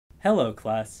Hello,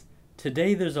 class.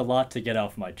 Today there's a lot to get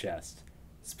off my chest.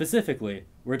 Specifically,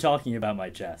 we're talking about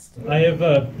my chest. I have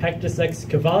a Pectus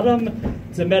Excavatum.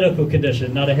 It's a medical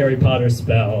condition, not a Harry Potter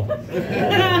spell. What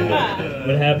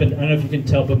happened, I don't know if you can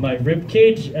tell, but my rib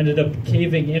cage ended up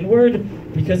caving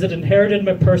inward because it inherited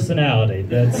my personality.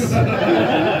 This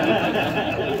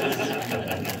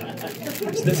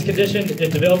condition,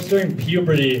 it develops during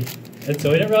puberty, and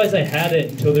so I didn't realize I had it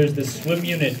until there's this swim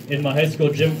unit in my high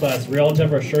school gym class where we all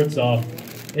have our shirts off.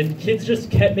 And kids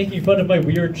just kept making fun of my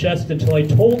weird chest until I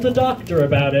told the doctor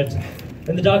about it.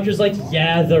 And the doctor's like,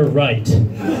 yeah, they're right.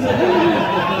 I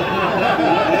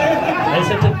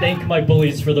just have to thank my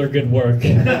bullies for their good work.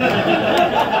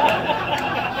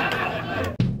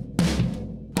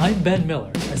 I'm Ben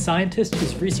Miller, a scientist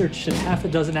who's researched in half a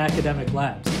dozen academic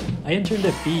labs. I interned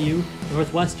at BU,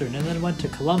 Northwestern, and then went to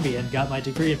Columbia and got my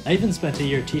degree. I even spent a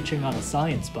year teaching on a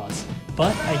science bus.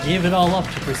 But I gave it all up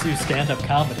to pursue stand-up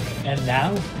comedy. And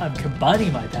now, I'm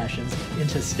combining my passions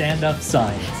into stand-up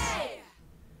science.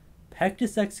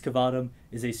 Pectus excavatum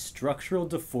is a structural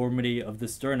deformity of the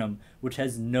sternum which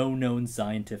has no known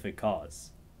scientific cause.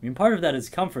 I mean, part of that is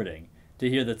comforting, to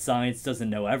hear that science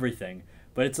doesn't know everything,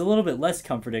 but it's a little bit less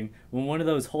comforting when one of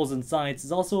those holes in science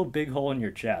is also a big hole in your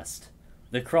chest.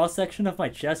 The cross-section of my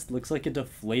chest looks like a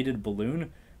deflated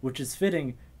balloon, which is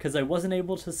fitting because I wasn't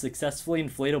able to successfully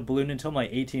inflate a balloon until my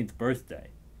 18th birthday.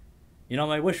 You know,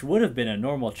 my wish would have been a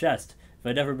normal chest if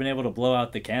I'd ever been able to blow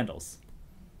out the candles.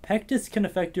 Pectus can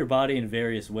affect your body in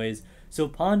various ways, so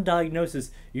upon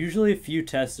diagnosis, usually a few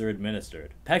tests are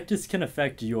administered. Pectus can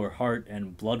affect your heart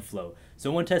and blood flow,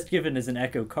 so one test given is an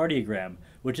echocardiogram,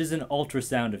 which is an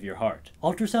ultrasound of your heart.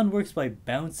 Ultrasound works by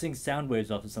bouncing sound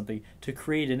waves off of something to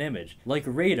create an image, like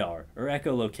radar or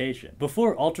echolocation.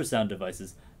 Before ultrasound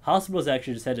devices, hospitals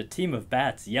actually just had a team of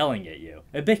bats yelling at you.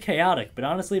 A bit chaotic, but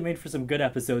honestly made for some good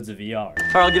episodes of ER.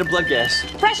 Alright, I'll get a blood gas.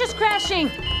 Pressure's crashing!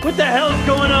 What the hell is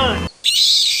going on?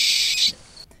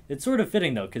 It's sort of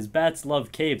fitting though, because bats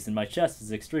love caves and my chest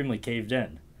is extremely caved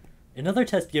in. Another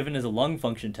test given is a lung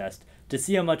function test to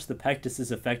see how much the pectus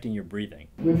is affecting your breathing.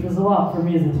 Which was a lot for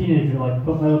me as a teenager, like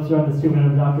put my lips around this tube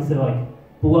and the doctor said like,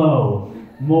 blow,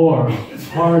 more,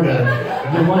 harder.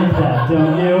 You like that,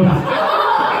 don't you?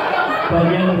 By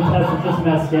the end of the test it's just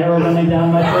mascara running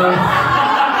down my face.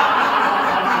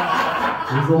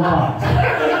 It was a lot.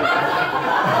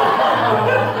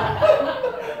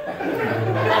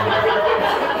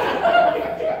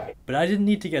 But I didn't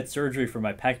need to get surgery for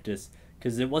my pectus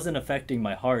because it wasn't affecting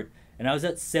my heart, and I was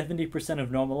at 70%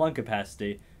 of normal lung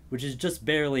capacity, which is just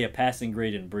barely a passing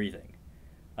grade in breathing.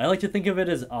 I like to think of it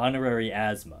as honorary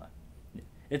asthma.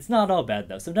 It's not all bad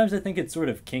though, sometimes I think it's sort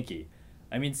of kinky.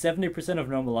 I mean, 70% of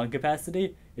normal lung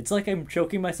capacity, it's like I'm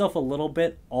choking myself a little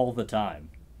bit all the time.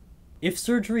 If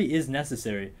surgery is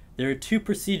necessary, there are two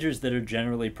procedures that are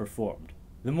generally performed.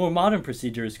 The more modern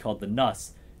procedure is called the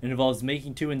Nuss. It involves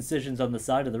making two incisions on the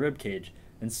side of the ribcage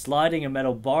and sliding a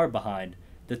metal bar behind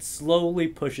that slowly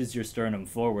pushes your sternum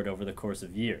forward over the course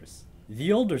of years.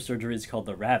 The older surgery is called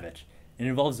the Ravitch. It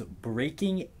involves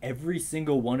breaking every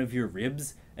single one of your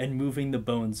ribs and moving the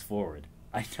bones forward.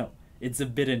 I know, it's a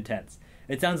bit intense.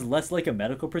 It sounds less like a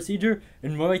medical procedure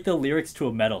and more like the lyrics to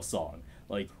a metal song.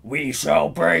 Like, we shall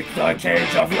break the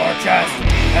cage of your chest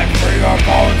and free your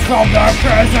bones from their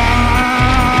prison!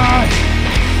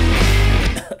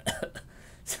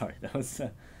 Sorry, that was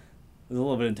a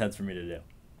little bit intense for me to do.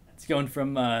 It's going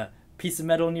from a piece of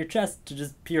metal in your chest to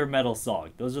just pure metal song.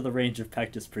 Those are the range of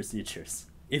pectus procedures.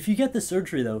 If you get the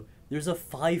surgery though, there's a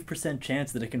 5%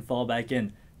 chance that it can fall back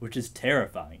in, which is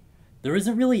terrifying. There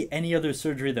isn't really any other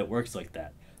surgery that works like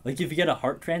that. Like if you get a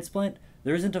heart transplant,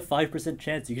 there isn't a 5%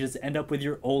 chance you can just end up with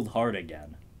your old heart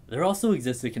again. There also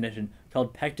exists a condition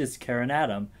called Pectus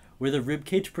carinatum, where the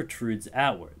ribcage protrudes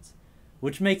outwards.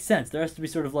 Which makes sense, there has to be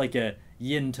sort of like a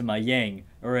yin to my yang,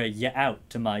 or a ya-out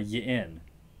to my ya-in.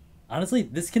 Honestly,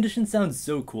 this condition sounds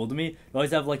so cool to me. You always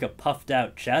have like a puffed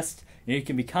out chest, and you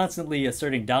can be constantly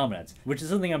asserting dominance, which is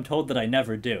something I'm told that I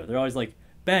never do. They're always like,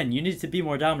 Ben, you need to be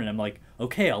more dominant. I'm like,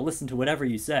 okay, I'll listen to whatever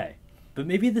you say. But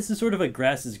maybe this is sort of a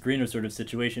grass is greener sort of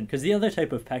situation, because the other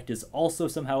type of pectus also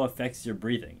somehow affects your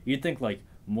breathing. You'd think like,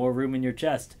 more room in your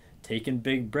chest, taking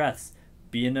big breaths,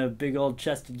 being a big old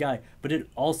chested guy, but it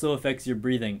also affects your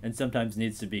breathing and sometimes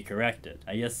needs to be corrected.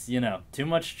 I guess, you know, too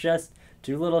much chest,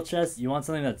 too little chest, you want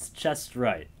something that's just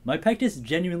right. My pectus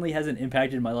genuinely hasn't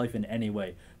impacted my life in any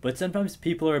way, but sometimes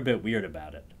people are a bit weird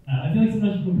about it. I feel like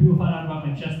sometimes when people find out about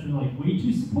my chest, they're like way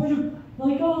too supportive.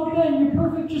 Like, oh Ben, you're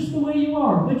perfect just the way you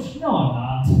are, which, no I'm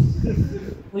not.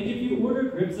 Like if you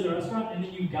ordered ribs at a restaurant and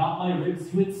then you got my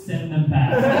ribs, you would send them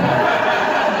back.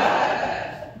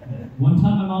 One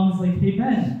time my mom was like, hey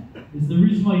Ben, is the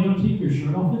reason why you don't take your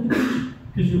shirt off at the beach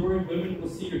because you're worried women will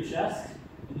see your chest,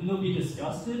 and then they'll be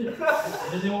disgusted, and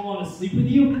then they won't want to sleep with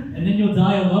you, and then you'll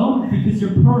die alone because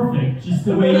you're perfect just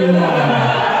the way you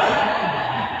are.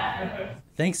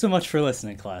 Thanks so much for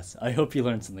listening, class. I hope you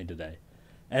learned something today.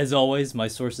 As always, my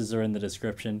sources are in the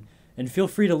description, and feel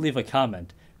free to leave a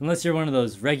comment, unless you're one of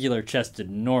those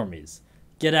regular-chested normies.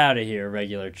 Get out of here,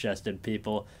 regular-chested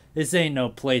people. This ain't no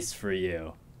place for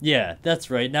you. Yeah,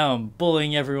 that's right, now I'm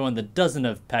bullying everyone that doesn't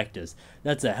have Pectus.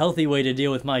 That's a healthy way to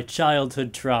deal with my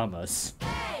childhood traumas.